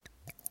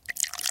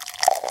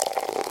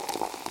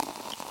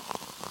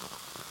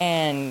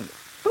And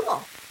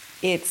Cool.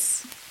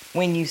 it's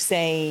when you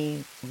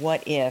say,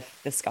 what if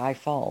the sky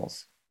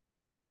falls?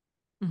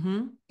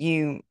 Mm-hmm.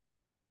 You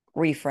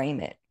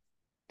reframe it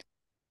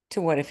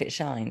to what if it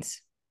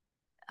shines?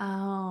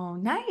 Oh,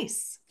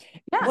 nice.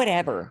 Yeah.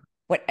 Whatever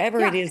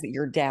it Yeah. is that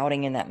you're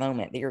doubting in that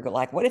moment, that you're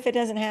like, what if it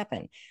doesn't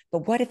happen?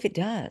 But what if it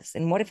does?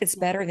 And what if it's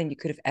Yeah. better than you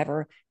could have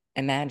ever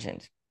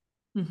imagined?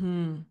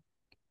 Mm-hmm.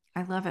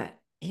 I love it.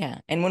 Yeah.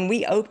 And when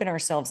we open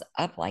ourselves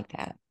up like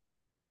that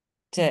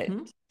to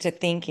Mm-hmm.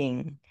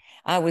 thinking,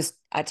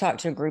 I talked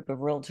to a group of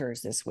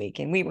realtors this week,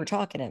 and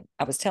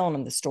I was telling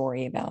them the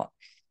story about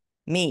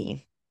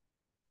me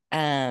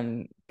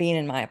being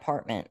in my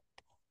apartment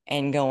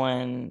and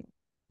going,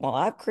 well,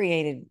 I've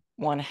created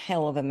one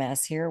hell of a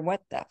mess here.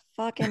 What the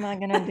fuck am I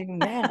gonna do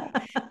now?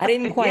 I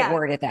didn't quite Yeah.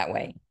 word it that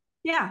way,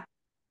 Yeah.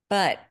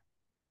 but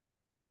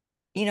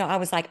I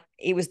was like,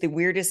 it was the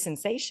weirdest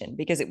sensation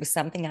because it was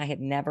something I had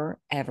never,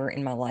 ever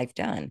in my life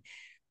done.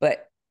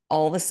 But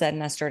all of a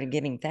sudden, I started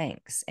giving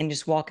thanks and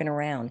just walking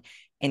around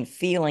and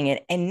feeling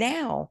it. And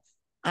now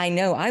I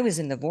know I was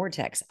in the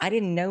vortex. I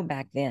didn't know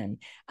back then.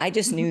 I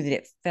just knew that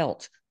it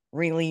felt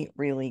really,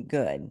 really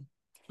good.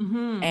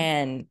 Mm-hmm.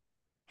 And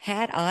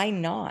had I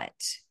not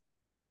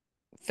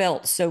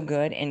felt so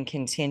good and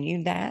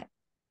continued that,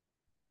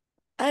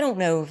 I don't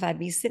know if I'd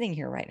be sitting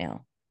here right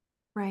now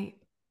Right.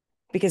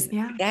 because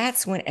Yeah.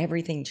 that's when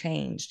everything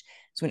changed.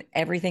 It's when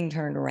everything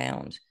turned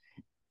around.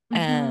 Uh,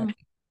 Mm-hmm.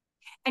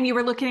 And you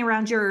were looking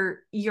around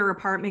your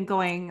apartment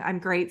going, I'm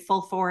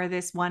grateful for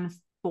this one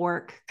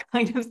fork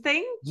kind of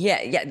thing.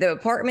 yeah, yeah. The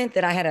apartment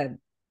that I had a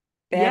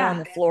bed on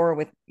Yeah. the floor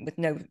with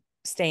no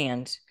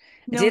stand.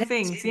 I No did have a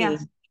things. Yeah.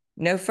 TV,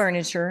 no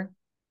furniture.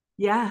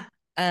 Yeah.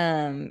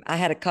 I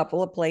had a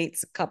couple of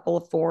plates, a couple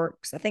of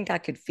forks. I think I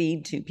could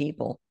feed two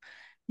people.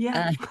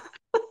 Yeah.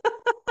 Uh,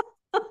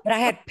 but I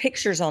had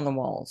pictures on the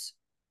walls.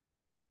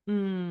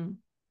 Mm,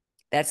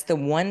 That's the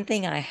one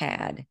thing I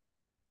had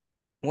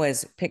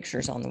was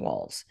pictures on the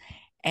walls.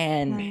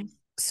 And nice.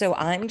 so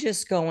I'm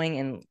just going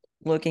and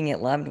looking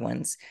at loved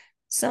ones,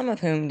 some of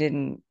whom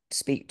didn't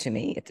speak to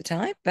me at the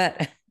time,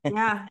 but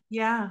Yeah.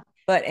 Yeah.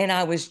 and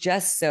I was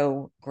just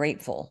so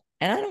grateful.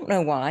 And I don't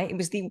know why.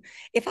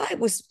 If I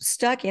was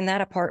stuck in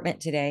that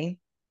apartment today,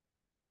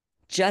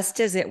 just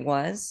as it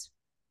was,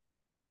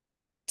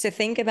 to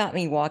think about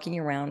me walking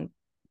around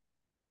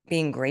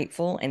being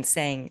grateful and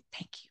saying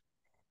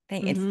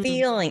and Hmm.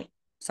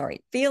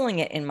 feeling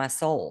it in my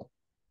soul,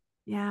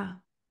 Yeah.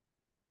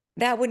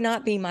 that would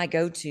not be my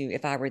go-to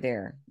if I were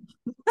there.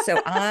 So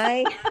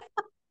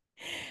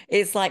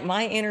it's like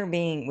my inner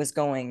being was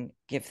going,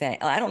 give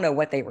thanks. I don't know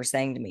what they were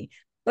saying to me,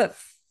 but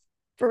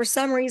for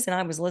some reason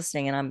I was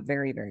listening and I'm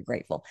very, very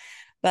grateful.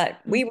 But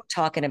we were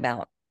talking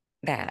about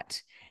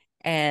that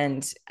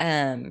and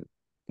the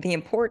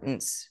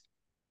importance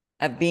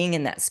of being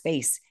in that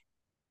space,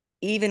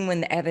 even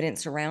when the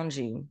evidence around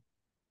you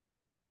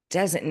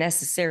doesn't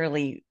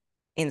necessarily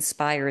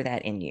inspire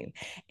that in you.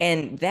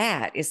 And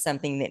that is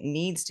something that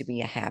needs to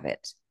be a habit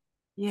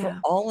for Yeah.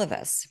 all of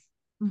us.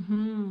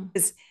 Hmm.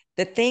 Because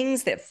the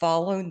things that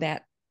followed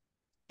that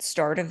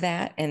start of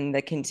that and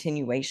the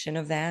continuation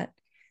of that,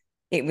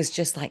 it was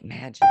just like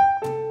magic.